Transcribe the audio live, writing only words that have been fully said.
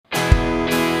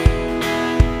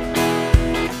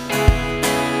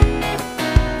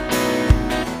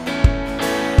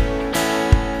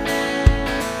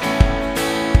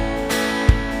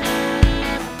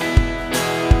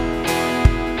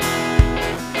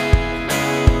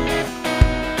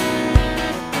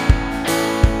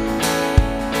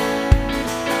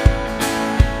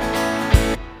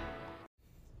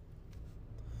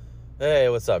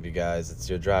what's up, you guys? It's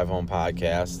your Drive Home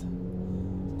podcast.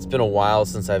 It's been a while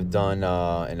since I've done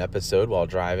an episode while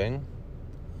driving.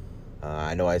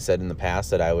 I know I said in the past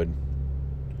that I would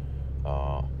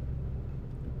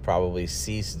probably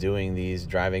cease doing these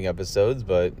driving episodes,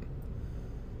 but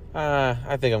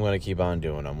I think I'm going to keep on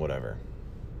doing them, whatever.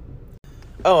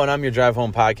 Oh, and I'm your Drive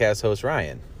Home podcast host,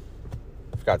 Ryan.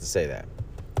 Forgot to say that.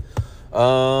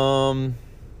 I'm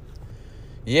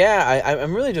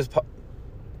really just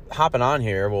hopping on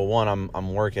here. Well, one,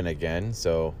 I'm working again,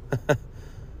 so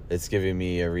it's giving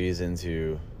me a reason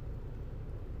to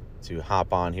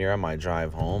hop on here on my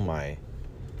drive home, my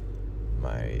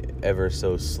ever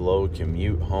so slow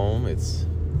commute home. It's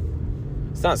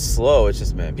not slow, it's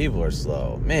just, man, people are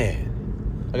slow.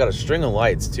 Man, I got a string of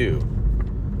lights too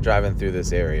driving through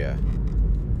this area.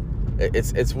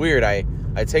 It's weird. I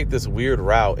take this weird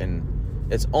route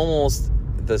and it's almost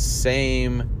the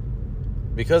same.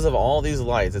 Because of all these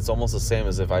lights, it's almost the same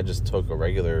as if I just hopped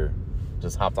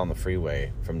on the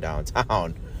freeway from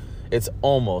downtown. It's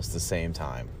almost the same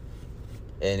time.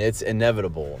 And it's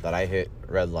inevitable that I hit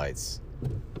red lights.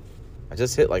 I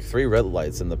just hit like 3 red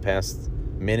lights in the past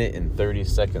minute and 30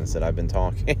 seconds that I've been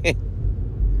talking.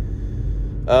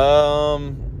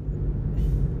 I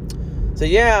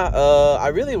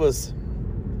really was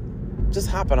just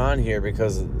hopping on here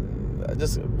because I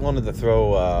just wanted to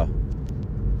throw...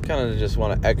 kind of just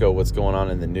want to echo what's going on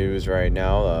in the news right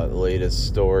now. The latest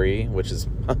story, which is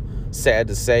sad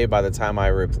to say, by the time I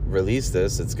release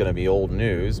this, it's going to be old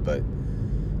news, but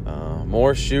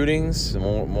more shootings,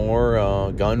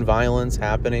 more gun violence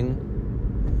happening.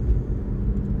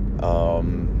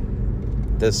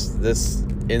 This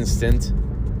instant,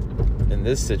 in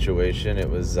this situation, it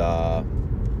was it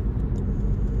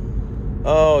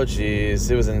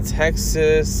was in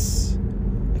Texas.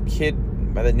 A kid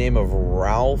by the name of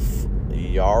Ralph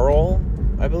Yarl,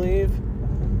 I believe.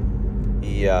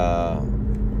 He,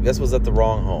 this was at the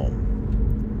wrong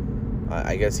home.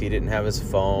 I guess he didn't have his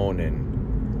phone,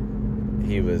 and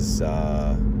he was,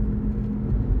 I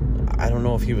don't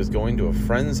know if he was going to a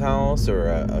friend's house or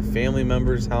a family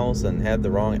member's house and had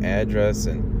the wrong address,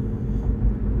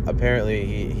 and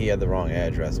apparently he had the wrong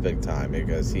address big time,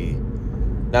 because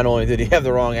not only did he have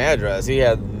the wrong address, he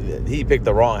picked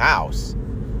the wrong house.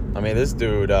 I mean, this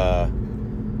dude,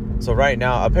 so right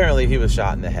now, apparently he was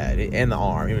shot in the head and the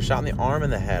arm. He was shot in the arm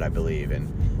and the head, I believe. And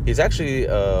he's actually,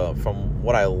 from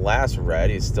what I last read,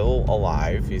 he's still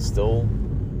alive. He's still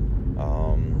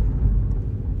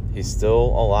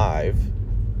alive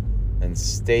and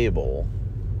stable.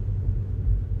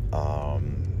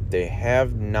 They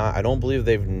have not, I don't believe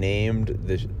they've named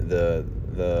the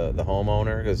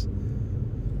homeowner, because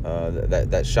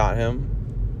that shot him.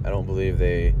 I don't believe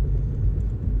they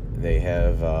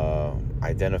have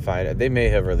identified it. They may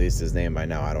have released his name by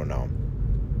now, I don't know.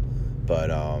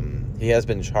 But he has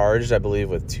been charged, I believe,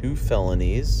 with 2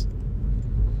 felonies.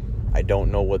 I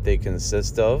don't know what they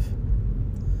consist of.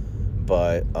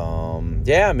 But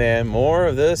yeah, man, more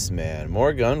of this, man.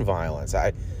 More gun violence.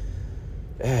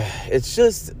 It's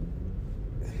just,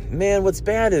 man, what's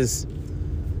bad is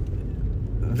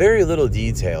very little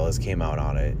detail has came out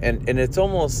on it. And it's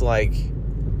almost like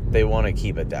they want to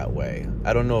keep it that way.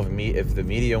 I don't know if the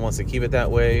media wants to keep it that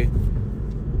way.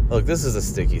 Look, this is a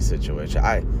sticky situation.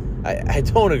 I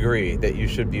don't agree that you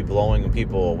should be blowing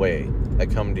people away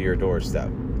that come to your doorstep.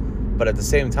 But at the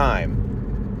same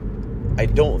time, I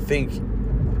don't think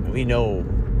we know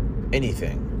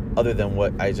anything other than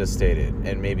what I just stated,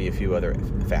 and maybe a few other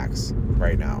facts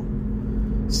right now.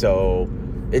 So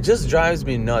it just drives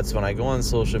me nuts when I go on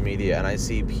social media and I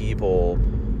see people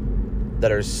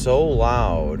that are so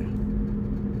loud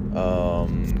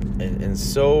and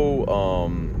so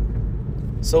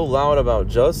loud about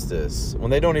justice when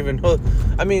they don't even know.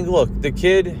 I mean, look, the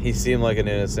kid, he seemed like an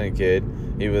innocent kid.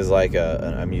 He was like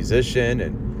a musician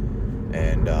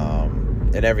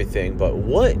and everything. But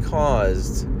what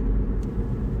caused?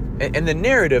 And the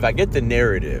narrative, I get the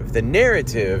narrative. The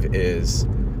narrative is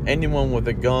anyone with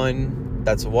a gun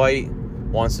that's white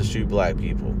wants to shoot black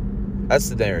people. That's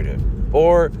the narrative.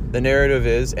 Or the narrative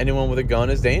is anyone with a gun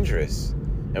is dangerous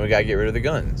and we got to get rid of the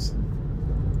guns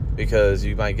because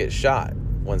you might get shot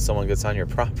when someone gets on your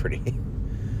property.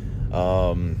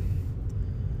 I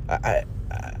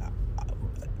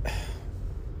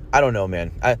don't know,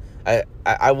 man.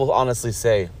 I will honestly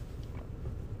say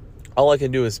all I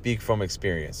can do is speak from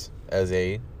experience as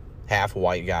a half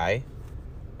white guy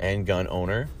and gun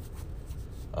owner.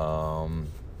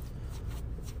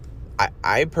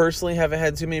 I personally haven't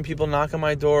had too many people knock on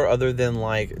my door other than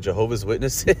like Jehovah's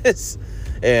Witnesses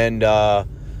and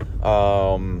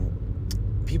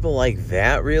people like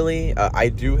that, really. I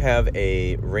do have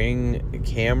a Ring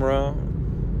camera,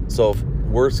 so if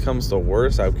worst comes to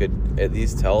worst, I could at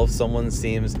least tell if someone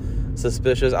seems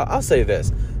suspicious. I'll say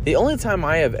this. The only time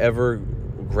I have ever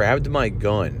grabbed my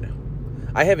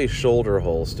gun, I have a shoulder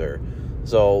holster.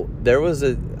 So there was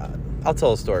I'll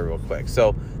tell a story real quick.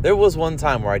 So there was one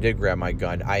time where I did grab my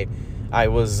gun. I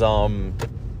was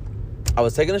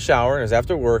taking a shower. It was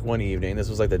after work one evening. This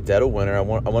was like the dead of winter. I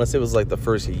want to say it was like the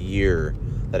first year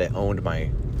that I owned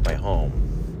my home.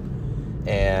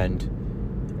 And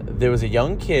there was a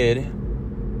young kid,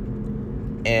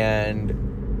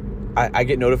 and I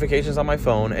get notifications on my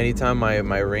phone anytime my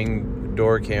Ring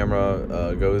door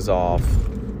camera goes off.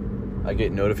 I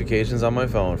get notifications on my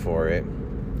phone for it.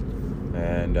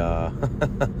 And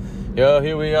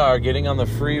here we are getting on the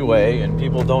freeway, and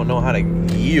people don't know how to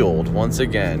yield once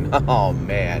again. Oh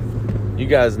man, you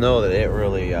guys know that it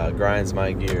really grinds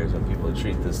my gears when people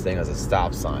treat this thing as a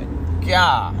stop sign.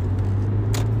 God.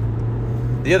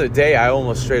 The other day I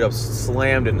almost straight up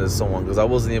slammed into someone because I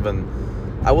wasn't even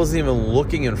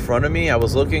looking in front of me. I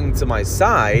was looking to my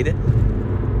side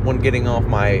when getting off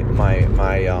my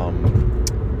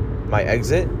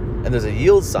exit, and there's a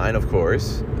yield sign, of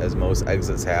course, as most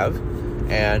exits have,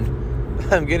 and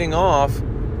I'm getting off,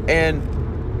 and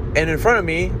in front of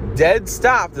me, dead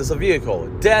stop, there's a vehicle,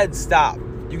 dead stop.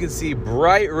 You can see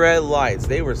bright red lights.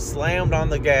 They were slammed on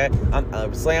the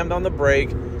slammed on the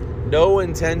brake, no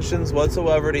intentions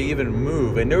whatsoever to even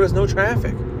move, and there was no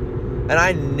traffic. And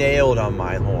I nailed on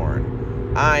my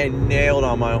horn.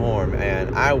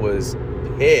 And I was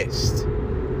pissed.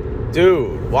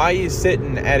 Dude, why are you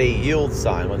sitting at a yield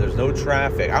sign when there's no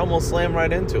traffic? I almost slammed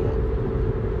right into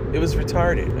him. It was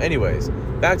retarded. Anyways,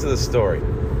 back to the story.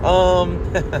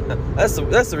 That's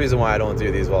the reason why I don't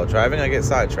do these while driving. I get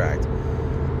sidetracked.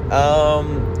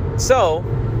 So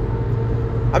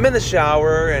I'm in the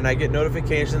shower and I get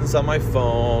notifications on my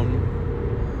phone.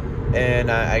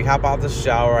 And I hop out the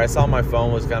shower. I saw my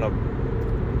phone was kind of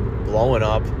blowing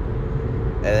up.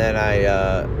 And then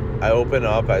I open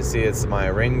up. I see it's my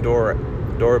Ring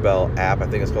doorbell app. I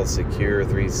think it's called Secure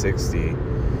 360.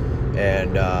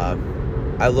 And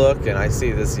I look and I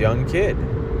see this young kid.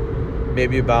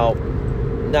 Maybe about,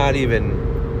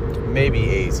 maybe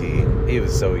 18. He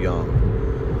was so young.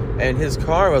 And his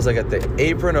car was like at the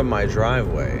apron of my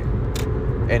driveway.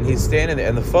 And he's standing there,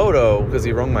 and the photo, because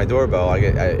he rung my doorbell,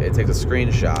 it takes a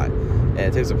screenshot, and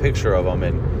it takes a picture of him,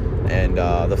 and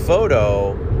the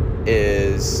photo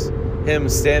is him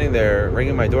standing there,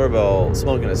 ringing my doorbell,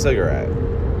 smoking a cigarette.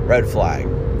 Red flag.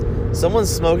 Someone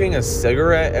smoking a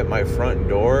cigarette at my front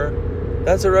door,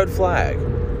 that's a red flag.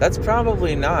 That's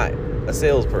probably not a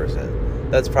salesperson.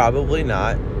 That's probably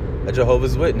not a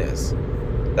Jehovah's Witness.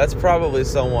 That's probably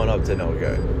someone up to no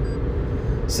good.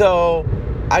 So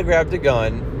I grabbed a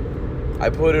gun. I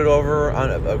put it over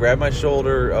I grabbed my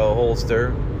shoulder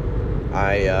holster.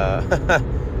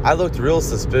 I looked real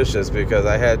suspicious because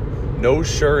I had no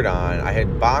shirt on. I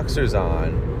had boxers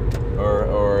on,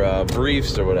 or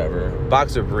briefs or whatever.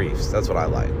 Boxer briefs. That's what I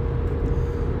like.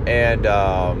 And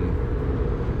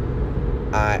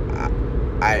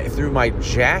I threw my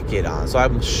jacket on, so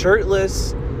I'm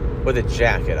shirtless with a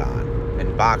jacket on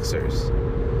and boxers.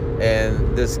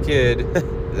 And this kid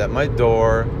is at my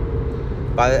door.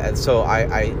 So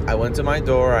I went to my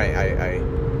door. I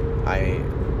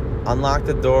unlocked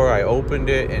the door. I opened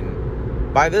it, and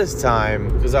by this time,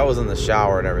 because I was in the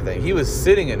shower and everything, he was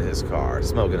sitting in his car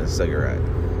smoking a cigarette.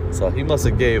 So he must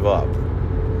have gave up.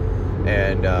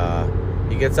 And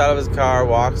he gets out of his car,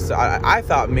 walks. I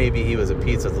thought maybe he was a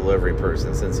pizza delivery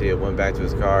person since he went back to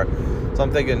his car. So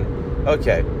I'm thinking,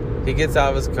 okay. He gets out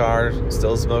of his car,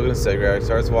 still smoking a cigarette,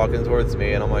 starts walking towards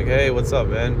me, and I'm like, hey, what's up,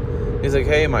 man? He's like,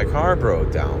 hey, my car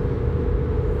broke down.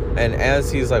 And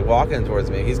as he's like walking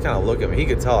towards me, he's kind of looking at me. He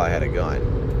could tell I had a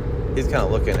gun. He's kind of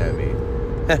looking at me.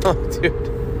 And I'm like,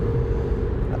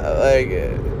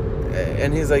 dude.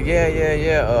 And he's like,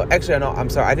 yeah. Actually,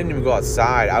 I'm sorry. I didn't even go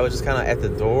outside. I was just kind of at the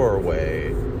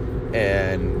doorway.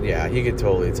 And yeah, he could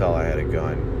totally tell I had a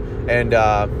gun. And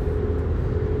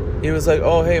he was like,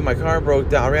 oh, hey, my car broke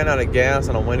down. I ran out of gas,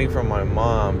 and I'm waiting for my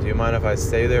mom. Do you mind if I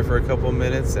stay there for a couple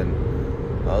minutes? And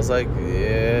I was like,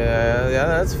 yeah,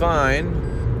 that's fine.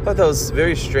 I thought that was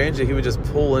very strange that he would just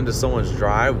pull into someone's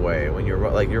driveway. When you're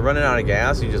running out of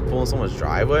gas, you just pull in someone's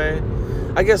driveway.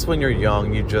 I guess when you're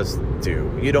young, you just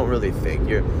do. You don't really think.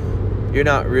 You're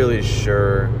not really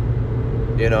sure.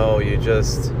 You know, you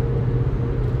just...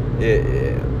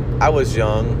 I was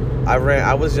young.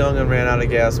 I was young and ran out of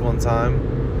gas one time.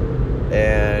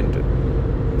 And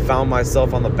found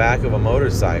myself on the back of a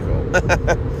motorcycle.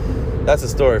 That's a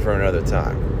story for another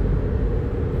time.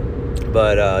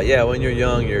 But yeah, when you're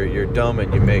young, you're dumb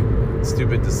and you make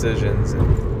stupid decisions,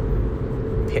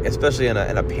 and especially in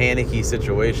a panicky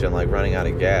situation like running out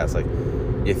of gas. Like,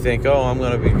 you think, oh, I'm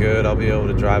gonna be good. I'll be able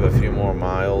to drive a few more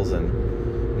miles,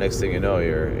 and next thing you know,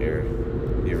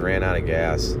 you've ran out of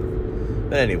gas.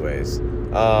 But anyways,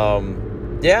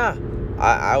 yeah,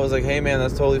 I was like, hey man,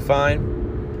 that's totally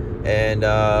fine. And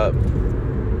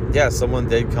yeah, someone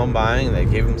did come by and they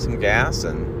gave him some gas,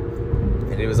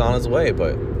 and he was on his way.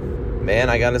 But man,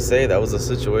 I gotta say, that was a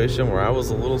situation where I was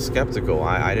a little skeptical.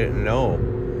 I didn't know.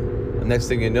 The next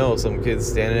thing you know, some kid's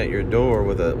standing at your door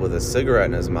with a cigarette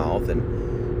in his mouth,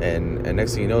 and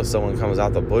next thing you know, someone comes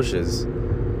out the bushes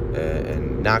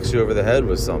and knocks you over the head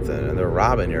with something, and they're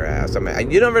robbing your ass. I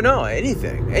mean, you never know.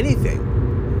 Anything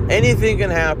can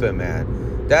happen,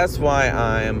 man. That's why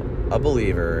I'm a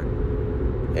believer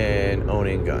in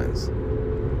owning guns.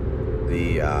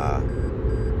 You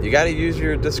got to use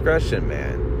your discretion,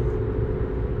 man.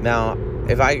 Now,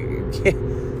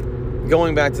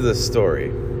 going back to this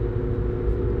story,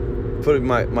 putting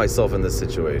myself in this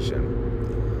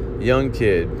situation, young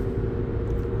kid,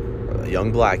 a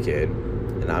young black kid,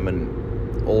 and I'm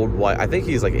an old white, I think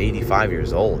he's like 85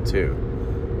 years old too,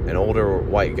 an older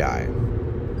white guy.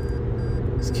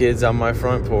 This kid's on my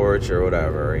front porch or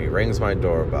whatever. He rings my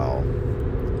doorbell,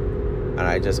 and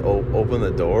I just open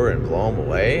the door and blow him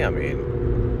away. I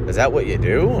mean, is that what you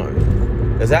do?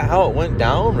 Is that how it went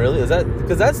down, really? Is that,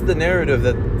 because that's the narrative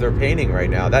that they're painting right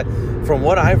now. That, from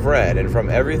what I've read and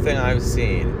from everything I've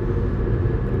seen,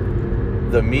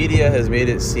 the media has made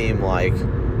it seem like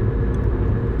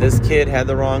this kid had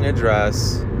the wrong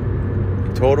address,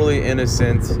 totally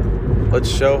innocent. Let's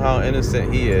show how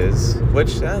innocent he is,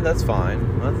 which, that's fine.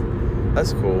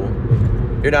 That's cool.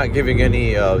 You're not giving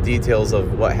any details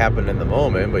of what happened in the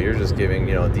moment, but you're just giving,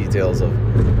 details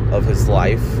of his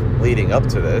life leading up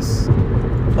to this.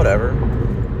 Whatever.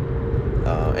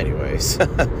 Anyways,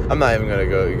 I'm not even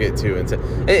gonna get too into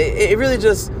it. It really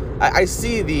just, I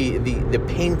see the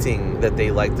painting that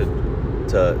they like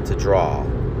to draw,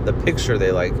 the picture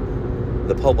they like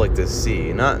the public to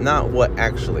see, not what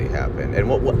actually happened. And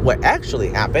what actually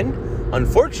happened,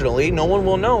 unfortunately, no one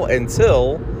will know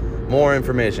until more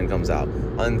information comes out,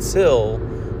 until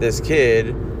this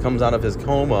kid comes out of his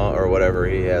coma or whatever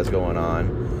he has going on,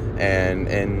 and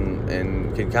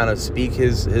can kind of speak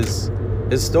his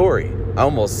story. I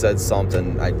almost said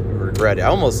something, I regret it. I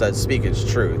almost said speak its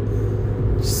truth.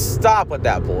 Stop with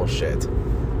that bullshit.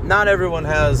 Not everyone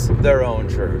has their own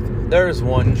truth. There's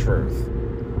one truth.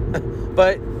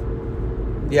 But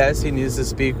yes, he needs to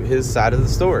speak his side of the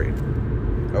story,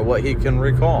 or what he can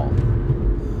recall.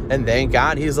 And thank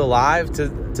God he's alive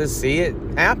to see it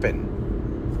happen.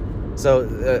 So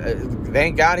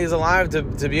thank God he's alive to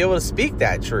be able to speak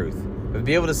that truth, to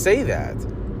be able to say that.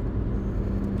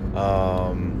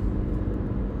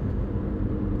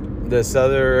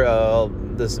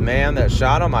 This man that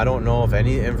shot him, I don't know if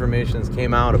any information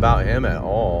came out about him at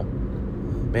all.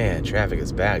 Man, traffic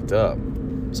is backed up.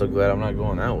 I'm so glad I'm not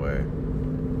going that way.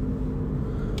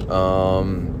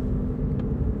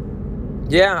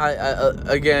 Yeah,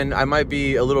 again, I might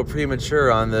be a little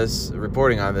premature on this,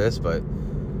 reporting on this, but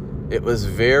it was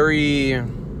very,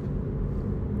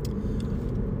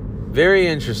 very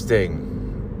interesting.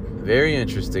 Very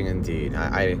interesting indeed.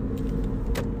 I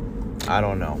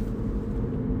don't know.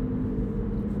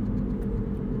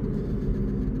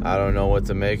 I don't know what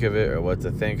to make of it or what to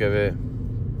think of it.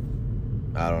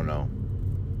 I don't know.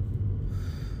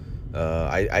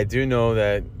 I do know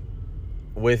that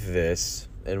with this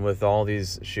and with all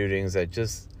these shootings that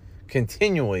just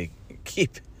continually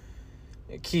keep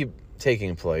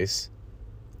taking place,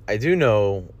 I do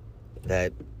know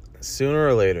that sooner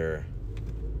or later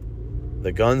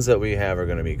the guns that we have are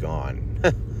going to be gone.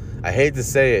 I hate to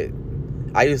say it.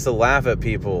 I used to laugh at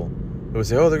people who would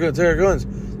say, "Oh, they're going to take our guns.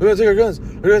 They're going to take our guns.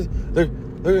 They're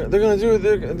going to do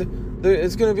it.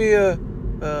 It's going to be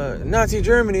Nazi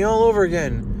Germany all over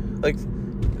again." Like,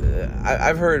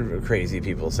 I've heard crazy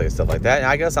people say stuff like that.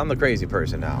 I guess I'm the crazy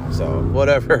person now. So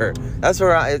whatever. That's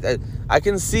where I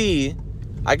can see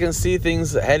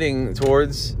things heading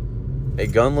towards a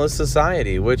gunless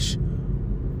society. Which,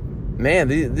 man,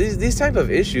 these type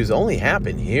of issues only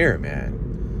happen here,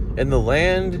 man. In the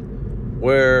land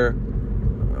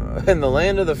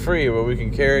of the free, where we can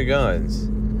carry guns,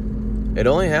 it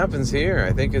only happens here.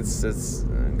 I think it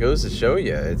goes to show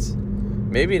you, it's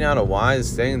maybe not a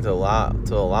wise thing to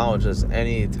allow just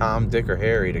any Tom, Dick, or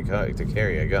Harry to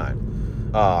carry a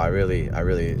gun. Oh, I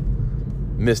really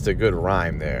missed a good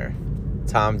rhyme there.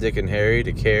 Tom, Dick, and Harry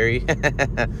to carry.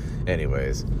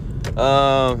 Anyways,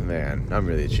 man, I'm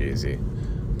really cheesy,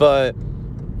 but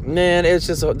Man, it's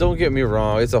just, don't get me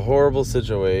wrong, it's a horrible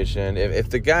situation. If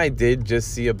the guy did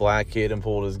just see a black kid and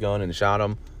pulled his gun and shot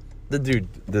him, the dude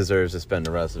deserves to spend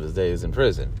the rest of his days in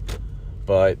prison.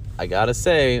 But I gotta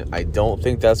say, I don't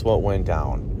think that's what went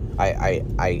down.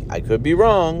 I could be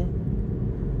wrong,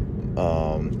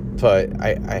 but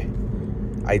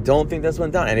I don't think that's what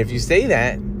went down. And if you say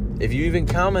that, if you even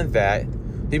comment that,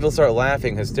 people start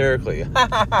laughing hysterically.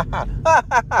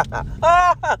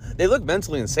 They look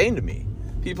mentally insane to me.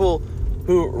 People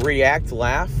who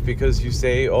laugh because you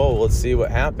say, oh, let's see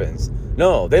what happens.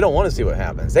 No, they don't want to see what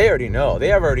happens. They already know. They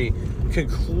have already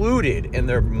concluded in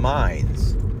their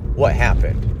minds what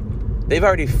happened. They've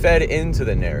already fed into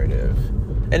the narrative.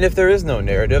 And if there is no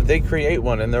narrative, they create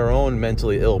one in their own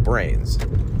mentally ill brains.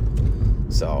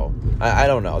 So, I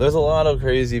don't know. There's a lot of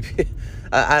crazy there's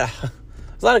a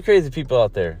lot of crazy people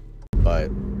out there. But,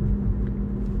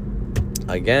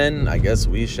 again, I guess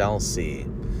we shall see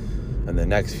in the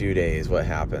next few days what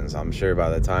happens. I'm sure by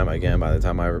the time I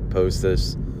post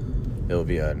this, it'll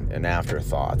be an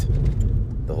afterthought,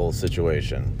 the whole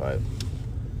situation. But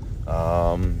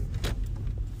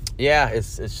yeah,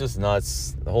 it's just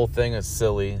nuts. The whole thing is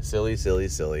silly.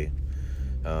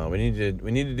 We need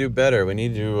to do better. We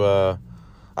need to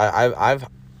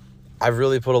I've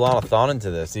really put a lot of thought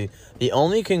into this. The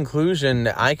only conclusion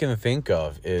that I can think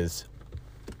of is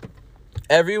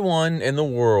everyone in the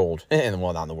world, and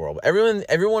well, not in the world, but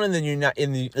everyone in the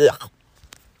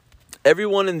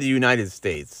United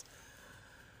States,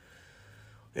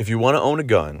 if you want to own a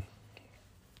gun,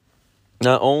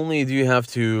 not only do you have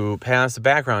to pass a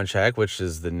background check, which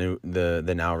is the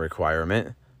now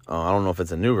requirement. I don't know if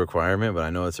it's a new requirement, but I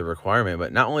know it's a requirement.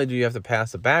 But not only do you have to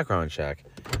pass a background check,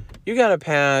 you got to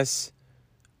pass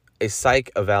a psych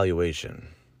evaluation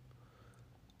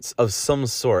of some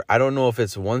sort. I don't know if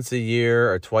it's once a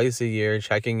year or twice a year,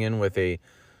 checking in with a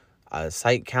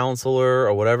psych counselor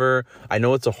or whatever. I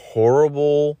know it's a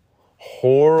horrible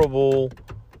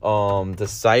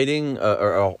deciding,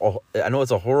 I know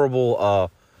it's a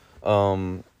horrible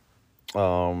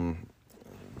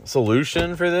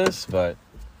solution for this, but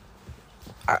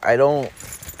I don't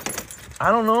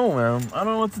know, man. I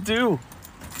don't know what to do.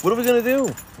 What are we gonna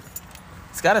do?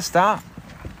 It's gotta stop.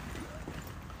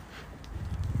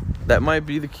 That might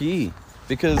be the key,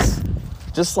 because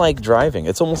just like driving,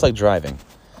 it's almost like driving.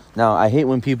 Now, I hate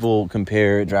when people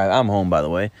compare I'm home, by the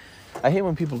way. I hate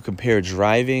when people compare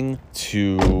driving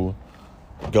to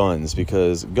guns,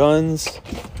 because driving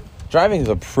is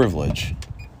a privilege.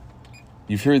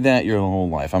 You've heard that your whole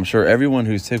life. I'm sure everyone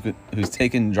who's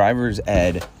taken driver's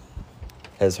ed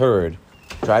has heard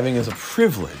driving is a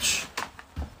privilege.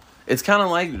 It's kind of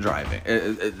like driving.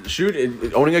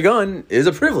 Owning a gun is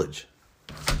a privilege.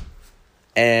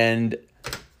 And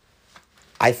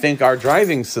I think our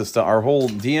driving system, our whole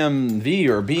DMV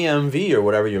or BMV or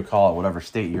whatever you call it, whatever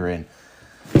state you're in,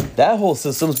 that whole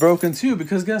system's broken too,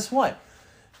 because guess what?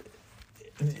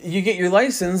 You get your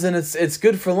license and it's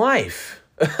good for life.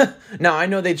 Now, I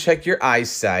know they check your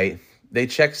eyesight. They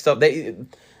check stuff.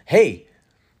 Hey,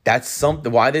 that's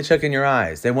something. Why are they checking your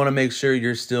eyes? They want to make sure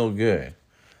you're still good.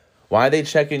 Why are they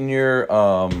checking your,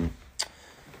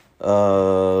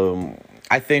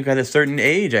 I think at a certain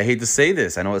age, I hate to say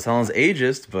this, I know it sounds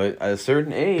ageist, but at a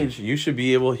certain age, you should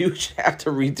have to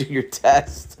redo your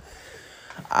test.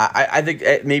 I think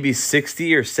at maybe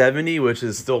 60 or 70, which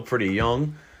is still pretty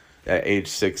young at age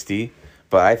 60.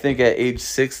 But I think at age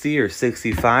 60 or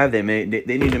 65, they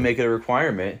need to make it a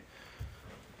requirement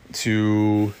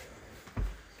to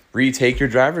retake your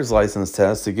driver's license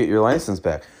test to get your license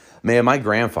back. Man, my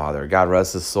grandfather, God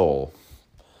rest his soul,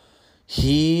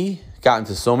 he got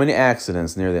into so many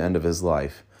accidents near the end of his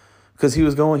life because he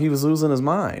was losing his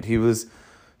mind. He was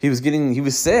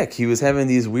sick. He was having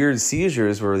these weird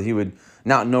seizures where he would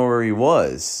not know where he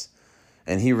was.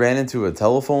 And he ran into a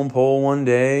telephone pole one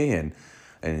day, and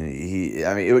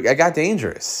it got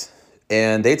dangerous.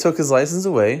 And they took his license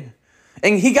away,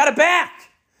 and he got it back.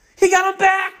 He got it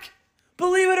back.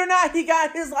 Believe it or not, he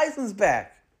got his license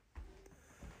back.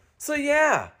 So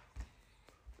yeah,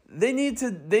 they need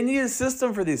a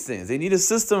system for these things. They need a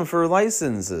system for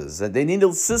licenses. They need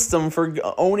a system for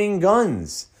owning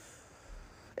guns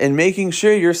and making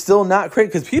sure you're still not crazy.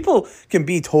 Because people can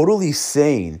be totally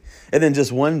sane and then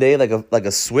just one day, like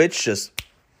a switch, just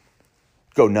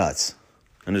go nuts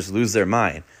and just lose their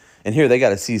mind. And here they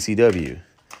got a CCW.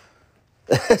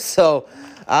 So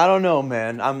I don't know,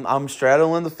 man. I'm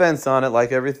straddling the fence on it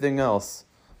like everything else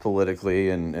politically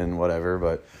and whatever.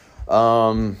 But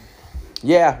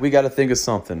yeah, we got to think of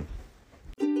something.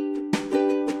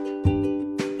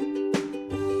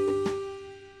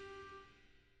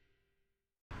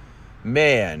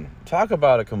 Man, talk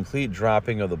about a complete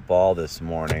dropping of the ball this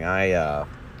morning. I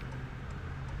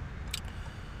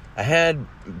had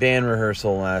band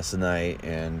rehearsal last night,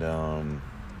 and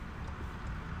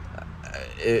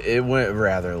it went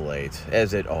rather late,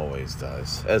 as it always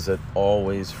does. As it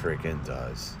always freaking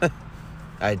does.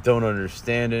 I don't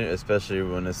understand it, especially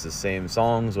when it's the same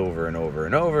songs over and over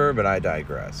and over, but I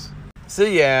digress. So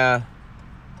yeah,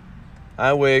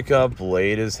 I wake up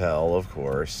late as hell, of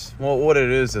course. Well, what it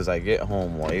is I get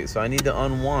home late, so I need to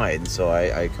unwind. So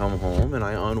I come home and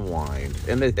I unwind.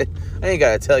 And I ain't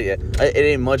gotta tell you, it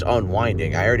ain't much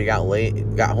unwinding. I already got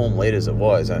home late as it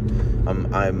was. I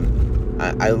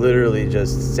literally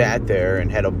just sat there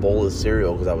and had a bowl of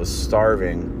cereal because I was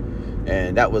starving.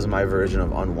 And that was my version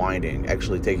of unwinding,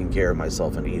 actually taking care of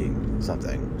myself and eating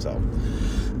something. So,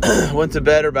 went to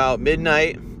bed about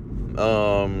midnight.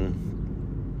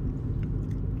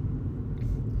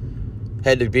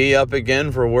 Had to be up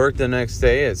again for work the next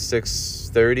day at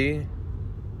 6:30.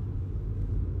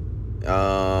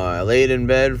 I laid in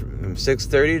bed from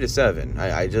 6:30 to 7.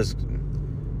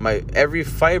 Every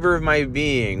fiber of my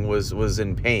being was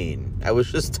in pain. I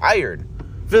was just tired,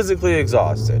 physically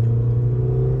exhausted.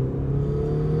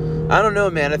 I don't know,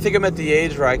 man. I think I'm at the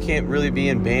age where I can't really be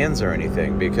in bands or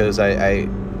anything because I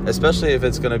especially if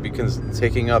it's going to be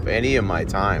taking up any of my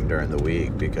time during the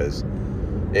week, because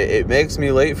it makes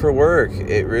me late for work.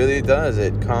 It really does.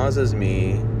 It causes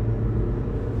me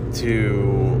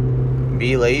to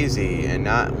be lazy and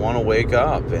not want to wake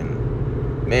up.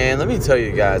 And man, let me tell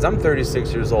you guys, I'm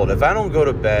 36 years old. If I don't go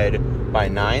to bed by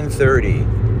 9:30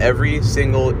 every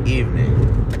single evening,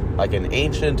 like an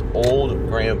ancient old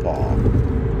grandpa,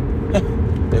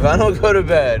 if I don't go to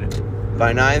bed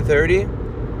by 9:30,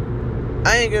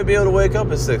 I ain't gonna be able to wake up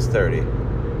at 6:30.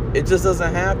 It just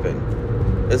doesn't happen.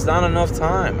 It's not enough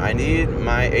time. I need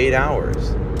my 8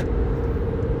 hours.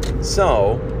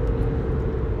 So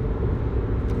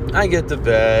I get to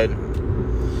bed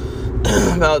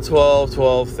about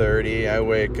 12:30. I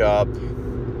wake up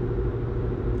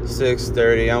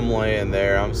 6:30. I'm laying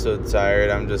there. I'm so tired.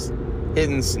 I'm just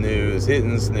hitting snooze.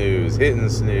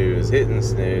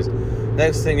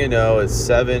 Next thing you know, it's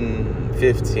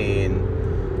 7:15.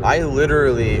 I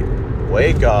literally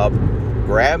wake up,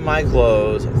 grab my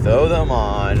clothes, throw them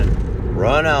on,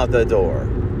 run out the door.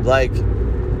 Like,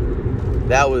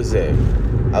 that was it.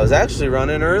 I was actually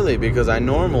running early because I'm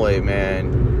normally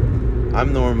making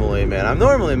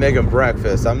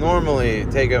breakfast. I'm normally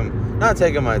not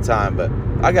taking my time, but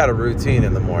I got a routine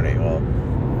in the morning. Well,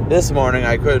 this morning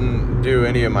I couldn't do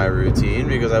any of my routine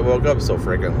because I woke up so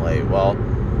freaking late. Well,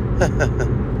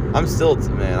 I'm still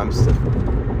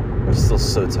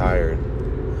so tired.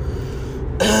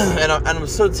 And I'm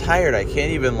so tired I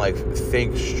can't even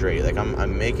think straight.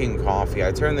 I'm making coffee.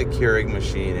 I turned the Keurig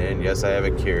machine in. Yes, I have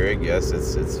a Keurig. Yes,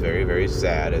 it's very, very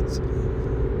sad.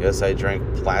 Yes, I drank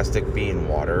plastic bean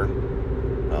water.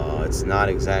 It's not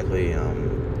exactly a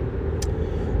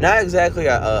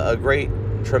great,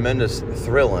 tremendous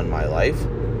thrill in my life.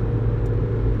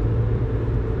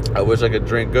 I wish I could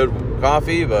drink good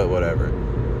coffee, but whatever.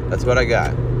 That's what I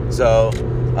got. So,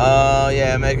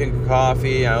 making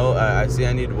coffee. I see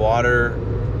I need water.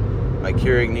 My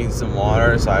Keurig needs some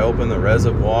water, so I open the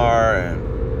reservoir and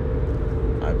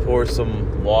I pour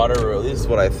some water, or at least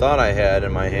what I thought I had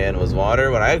in my hand was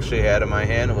water. What I actually had in my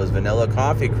hand was vanilla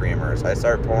coffee creamer. So I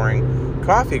start pouring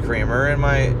coffee creamer in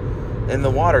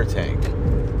the water tank,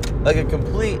 like a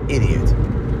complete idiot.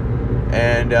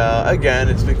 And again,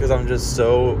 it's because I'm just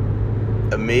so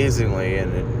amazingly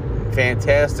and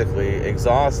fantastically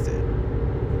exhausted.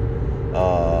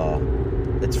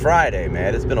 It's Friday,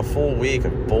 man. It's been a full week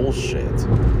of bullshit.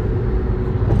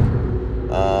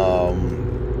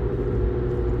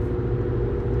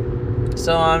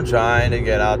 So I'm trying to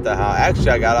get out the house. Actually,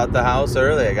 I got out the house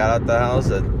early. I got out the house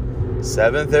at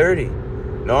 7:30.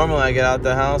 Normally, I get out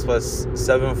the house by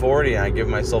 7:40, and I give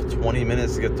myself 20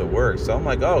 minutes to get to work. So I'm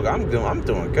like, oh, I'm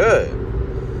doing good.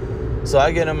 So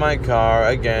I get in my car,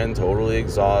 again, totally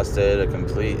exhausted, a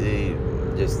completely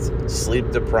just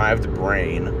sleep-deprived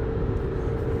brain.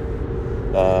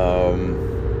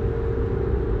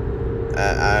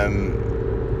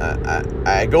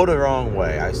 I go the wrong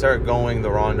way. I start going the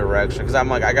wrong direction because I'm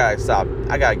like, I gotta stop.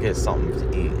 I gotta get something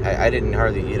to eat. I didn't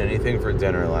hardly eat anything for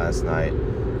dinner last night.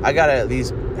 I gotta at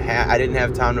least. I didn't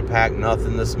have time to pack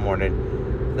nothing this morning.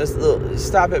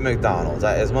 Stop at McDonald's.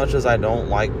 As much as I don't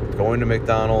like going to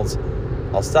McDonald's,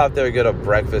 I'll stop there and get a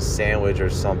breakfast sandwich or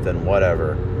something,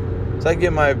 whatever. So I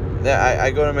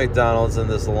go to McDonald's, and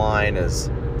this line is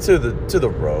to the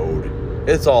road.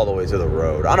 It's all the way to the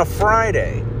road on a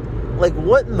Friday. Like,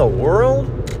 what in the world?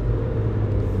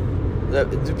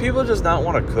 Do people just not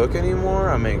want to cook anymore?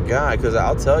 I mean, God, because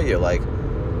I'll tell you, like,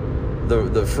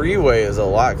 the freeway is a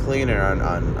lot cleaner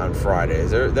on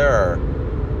Fridays. There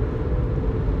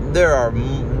are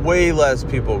way less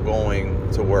people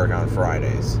going to work on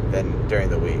Fridays than during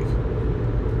the week.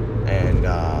 And,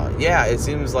 yeah, it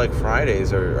seems like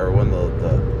Fridays are when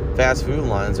the fast food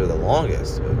lines are the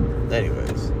longest. But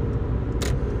anyways.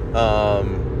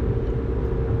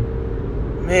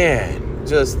 Man,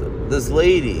 just this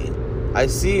lady, I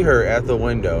see her at the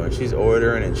window, and she's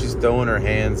ordering, and she's throwing her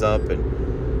hands up,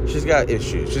 and she's got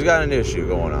issues. She's got an issue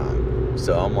going on.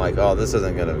 So I'm like, oh, this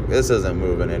isn't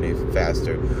moving any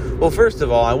faster. Well, first of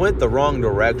all, I went the wrong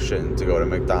direction to go to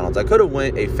McDonald's. I could have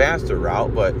went a faster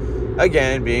route, but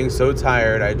again, being so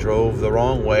tired, I drove the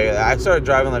wrong way. I started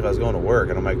driving like I was going to work,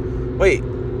 and I'm like, wait,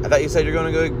 I thought you said you're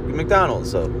going to go to McDonald's.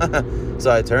 So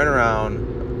so I turn around.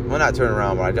 Well, not turn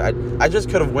around, but I just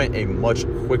could have went a much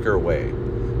quicker way.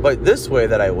 But this way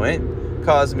that I went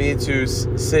caused me to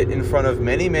sit in front of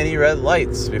many, many red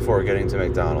lights before getting to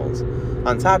McDonald's,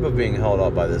 on top of being held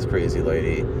up by this crazy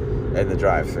lady in the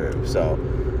drive-thru. So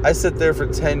I sit there for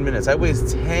 10 minutes. I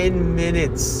waste 10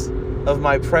 minutes of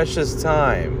my precious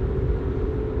time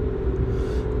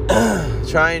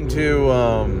trying to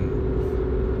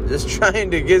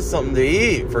get something to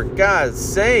eat, for God's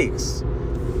sakes.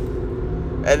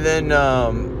 And then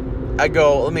I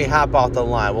go, let me hop out the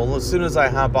line. Well, as soon as I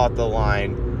hop out the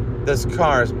line, this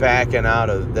car is backing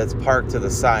that's parked to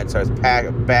the side, starts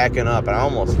backing up, and I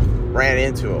almost ran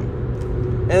into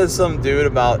him. And it's some dude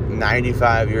about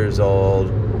 95 years old.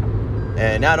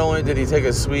 And not only did he take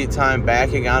a sweet time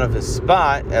backing out of his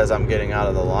spot as I'm getting out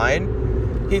of the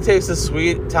line, he takes a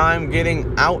sweet time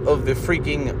getting out of the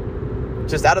freaking,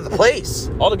 just out of the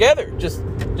place altogether. Just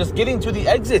getting to the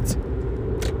exit.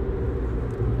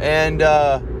 And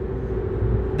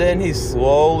then he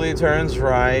slowly turns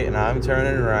right, and I'm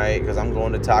turning right because I'm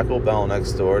going to Taco Bell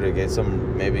next door to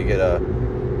maybe get a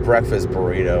breakfast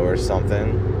burrito or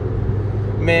something.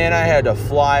 Man, I had to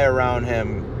fly around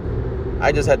him.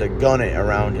 I just had to gun it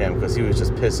around him because he was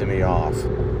just pissing me off.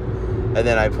 And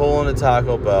then I pull into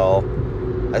Taco Bell.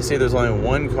 I see there's only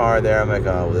one car there. I'm like,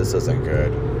 oh, this isn't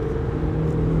good.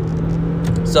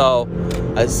 So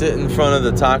I sit in front of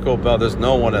the Taco Bell. There's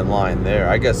no one in line there.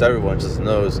 I guess everyone just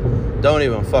knows, don't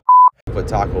even fuck with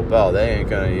Taco Bell. They ain't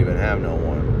gonna even have no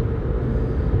one.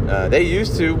 They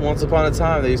used to, once upon a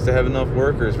time, they used to have enough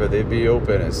workers where they'd be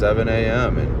open at 7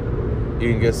 a.m. and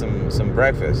you can get some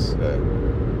breakfast.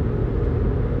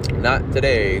 Not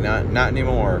today, not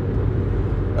anymore.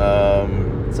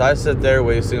 So I sit there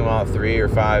wasting about 3 or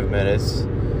 5 minutes.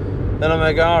 Then I'm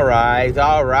like, all right,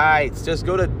 just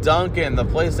go to Dunkin', the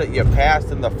place that you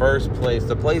passed in the first place,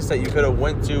 the place that you could have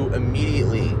went to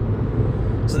immediately.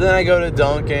 So then I go to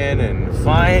Dunkin', and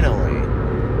finally,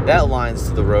 that line's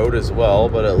to the road as well,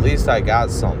 but at least I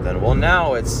got something. Well,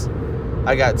 now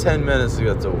I got 10 minutes to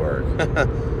get to work.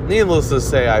 Needless to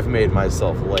say, I've made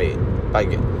myself late.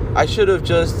 I should have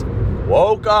just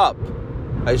woke up.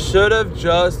 I should have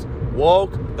just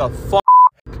woke the fuck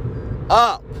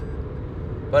up.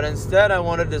 But instead, I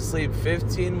wanted to sleep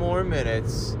 15 more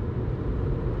minutes.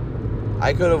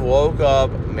 I could have woke up,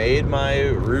 made my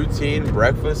routine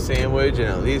breakfast sandwich, and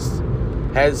at least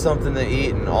had something to eat,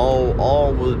 and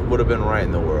all would have been right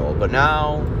in the world. But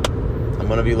now, I'm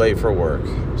going to be late for work.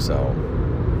 So,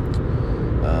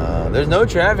 there's no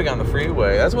traffic on the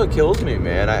freeway. That's what kills me,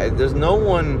 man. There's no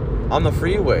one on the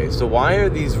freeway. So why are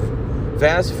these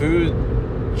fast food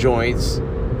joints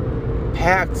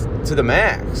packed to the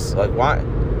max? Like, why?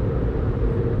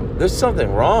 There's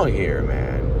something wrong here,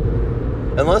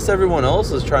 man. Unless everyone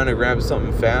else is trying to grab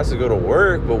something fast to go to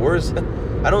work, but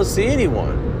I don't see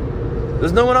anyone.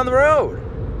 There's no one on the road.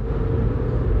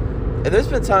 And there's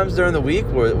been times during the week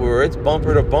where it's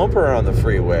bumper to bumper on the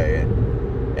freeway,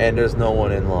 and there's no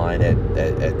one in line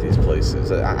at these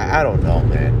places. I don't know,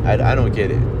 man. I don't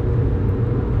get it.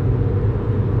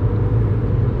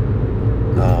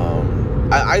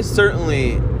 I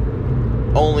certainly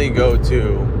only go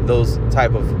to those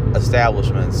type of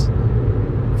establishments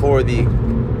for the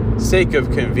sake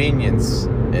of convenience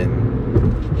and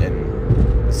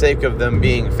sake of them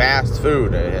being fast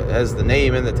food. It has the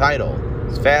name in the title.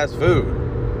 It's fast food.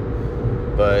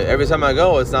 But every time I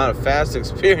go, it's not a fast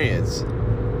experience.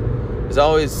 There's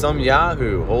always some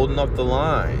yahoo holding up the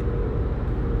line.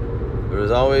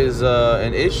 There's always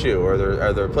an issue, or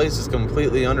their places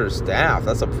completely understaffed.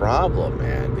 That's a problem,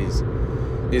 man.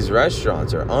 These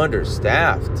restaurants are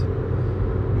understaffed,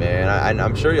 man.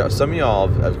 I'm sure some of y'all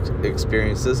have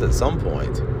experienced this at some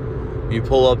point. You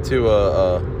pull up to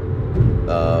a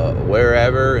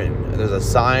wherever, and there's a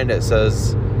sign that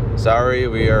says Sorry,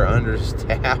 we are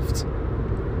understaffed.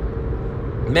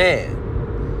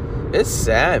 Man, it's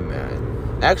sad,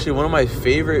 man. Actually, one of my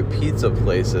favorite pizza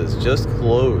places just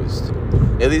closed.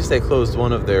 At least they closed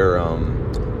one of their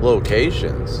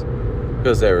locations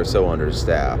because they were so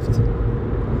understaffed.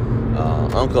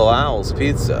 Uncle Al's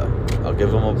Pizza. I'll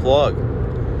give them a plug.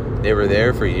 They were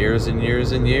there for years and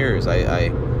years and years.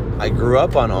 I grew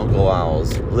up on Uncle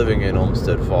Al's, living in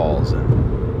Olmsted Falls,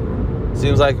 and it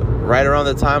seems like right around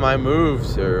the time I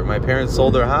moved, or my parents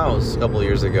sold their house a couple of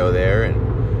years ago there,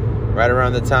 and right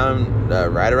around the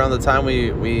time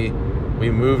we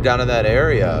moved down to that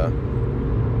area,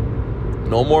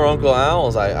 no more Uncle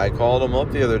Al's. I called them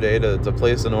up the other day to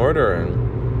place an order,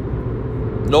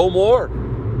 and no more.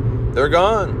 They're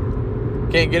gone.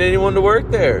 Can't get anyone to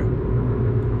work there.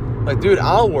 Like, dude,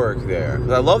 I'll work there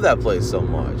because I love that place so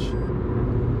much.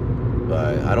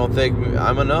 But I don't think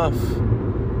I'm enough.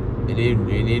 You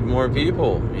need more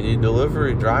people. You need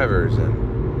delivery drivers,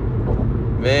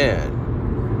 and man,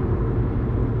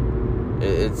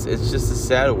 it's just a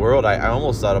sad world. I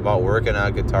almost thought about working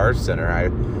at Guitar Center.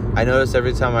 I notice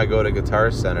every time I go to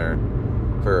Guitar Center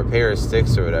for a pair of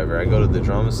sticks or whatever, I go to the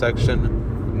drum section.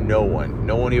 No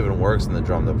one even works in the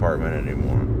drum department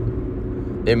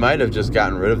anymore. They might have just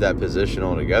gotten rid of that position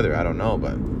altogether. I don't know,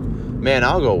 but man,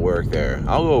 I'll go work there.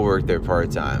 I'll go work there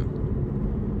part-time.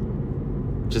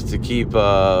 Just to keep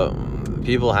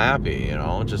people happy, you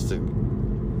know, and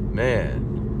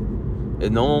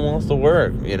no one wants to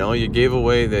work, you know. You gave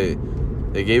away they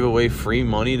gave away free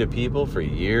money to people for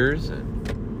years,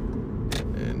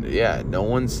 and yeah, no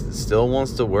one still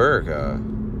wants to work.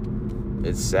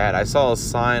 It's sad. I saw a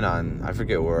sign I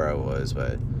forget where I was,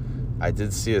 but I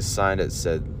did see a sign that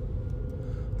said,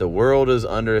 "The world is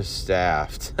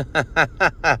understaffed."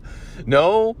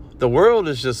 No, the world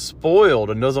is just spoiled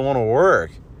and doesn't want to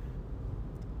work.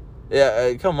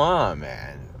 Yeah, come on,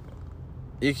 man.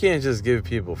 You can't just give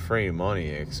people free money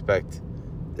and expect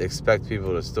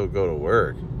people to still go to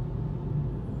work.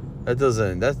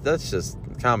 That's just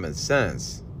common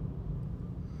sense.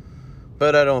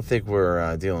 But I don't think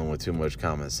we're dealing with too much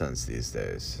common sense these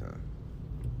days.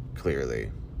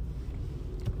 Clearly.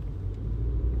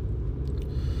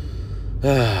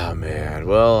 Ah, man.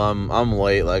 Well, I'm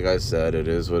late, like I said. It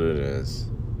is what it is.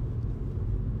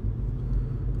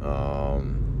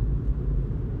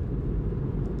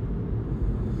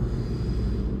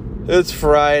 It's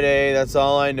Friday. That's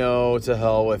all I know. To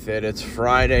hell with it. It's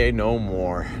Friday. No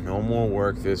more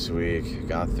work this week.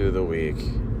 Got through the week.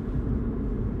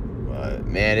 But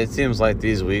man, it seems like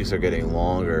these weeks are getting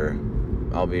longer.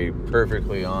 I'll be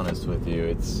perfectly honest with you.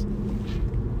 It's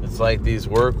like these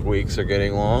work weeks are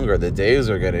getting longer. The days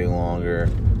are getting longer.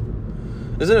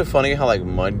 Isn't it funny how like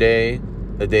Monday,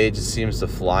 the day just seems to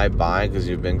fly by because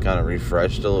you've been kind of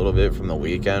refreshed a little bit from the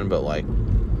weekend, but like,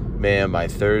 man, by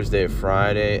Thursday,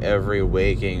 Friday, every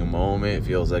waking moment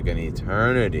feels like an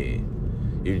eternity.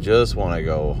 You just want to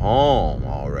go home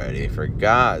already, for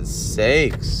God's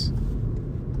sakes.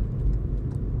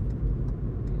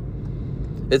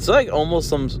 It's like almost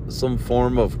some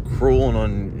form of cruel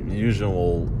and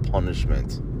unusual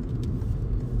punishment.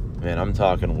 Man, I'm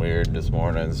talking weird this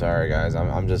morning. Sorry, guys.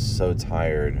 I'm just so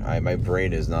tired. My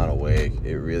brain is not awake.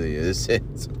 It really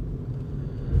isn't.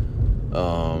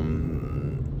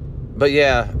 But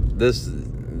yeah, this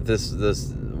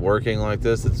working like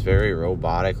this, it's very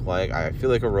robotic. Like, I feel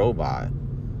like a robot.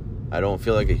 I don't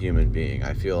feel like a human being.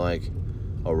 I feel like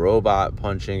a robot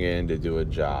punching in to do a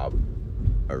job.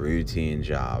 A routine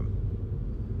job.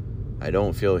 I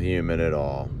don't feel human at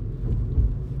all.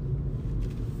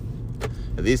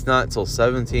 At least not till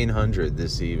 1700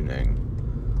 this evening.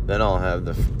 Then I'll have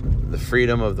the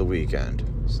freedom of the weekend.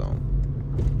 So,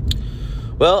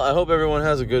 well, I hope everyone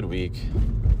has a good week.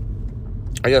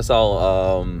 I guess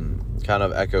I'll kind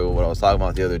of echo what I was talking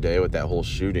about the other day with that whole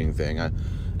shooting thing. I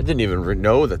didn't even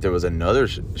know that there was another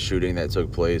shooting that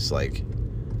took place like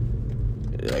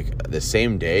the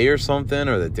same day or something,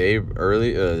 or the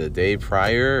day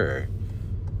prior, or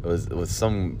it was with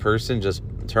some person just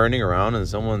turning around in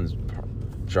someone's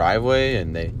driveway,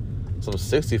 and some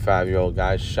 65-year-old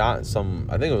guy shot some,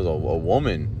 I think it was a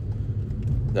woman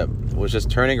that was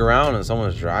just turning around in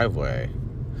someone's driveway.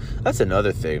 That's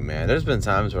another thing, man. There's been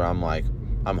times where I'm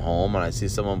home and I see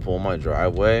someone pull my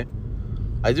driveway.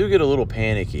 I do get a little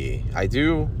panicky. I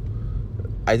do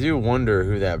wonder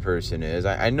who that person is.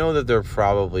 I know that they're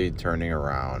probably turning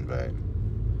around, but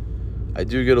I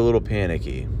do get a little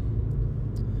panicky.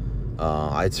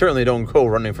 I certainly don't go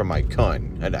running from my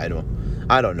gun.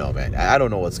 I don't know, man. I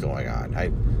don't know what's going on.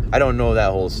 I don't know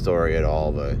that whole story at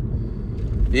all, but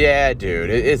yeah, dude,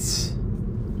 it's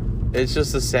it's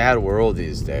just a sad world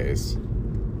these days.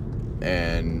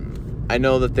 And I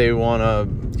know that they want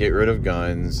to get rid of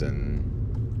guns,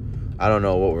 and I don't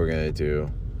know what we're going to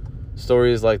do.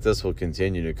 Stories like this will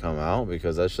continue to come out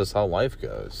because that's just how life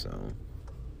goes. So,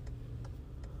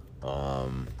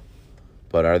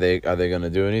 but are they going to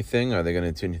do anything? Are they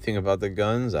going to do anything about the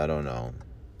guns? I don't know.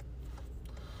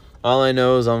 All I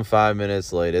know is I'm 5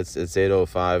 minutes late. It's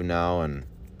 8:05 now, and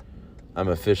I'm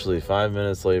officially 5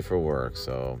 minutes late for work.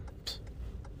 So,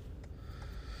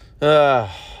 it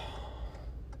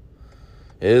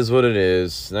is what it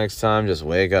is. Next time, just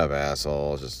wake up,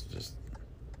 asshole.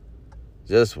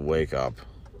 Just wake up.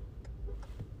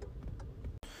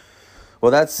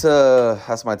 Well, that's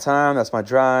my time. That's my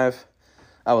drive.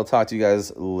 I will talk to you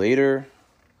guys later.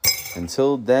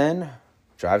 Until then,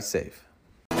 drive safe.